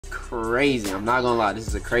crazy. I'm not gonna lie, this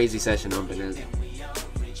is a crazy session on Bonanza.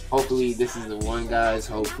 Hopefully this is the one, guys.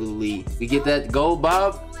 Hopefully we get that gold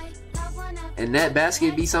bob and that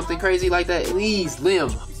basket be something crazy like that. Please,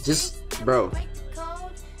 Lim, just bro.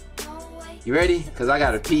 You ready? Cause I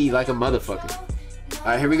gotta pee like a motherfucker. All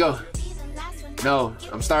right, here we go. No,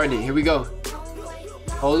 I'm starting it. Here we go.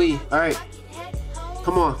 Holy, all right.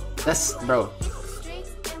 Come on, that's bro.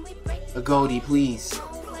 A goldie, please.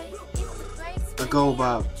 A gold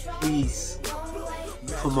bob, please.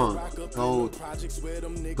 Come on, gold.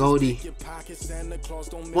 Goldie.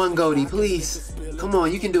 One goldie, please. Come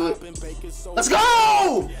on, you can do it. Let's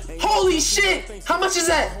go! Holy shit! How much is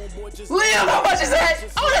that? Liam, how much is that?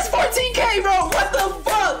 Oh, that's 14K, bro! What the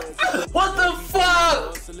fuck? What the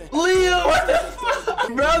fuck? Liam, what the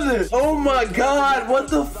fuck? Brother, oh my god, what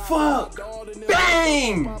the fuck?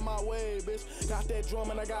 Bang! Got that drum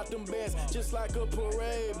and I got them bands just like a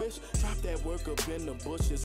parade, bitch. Drop that work up in the bushes.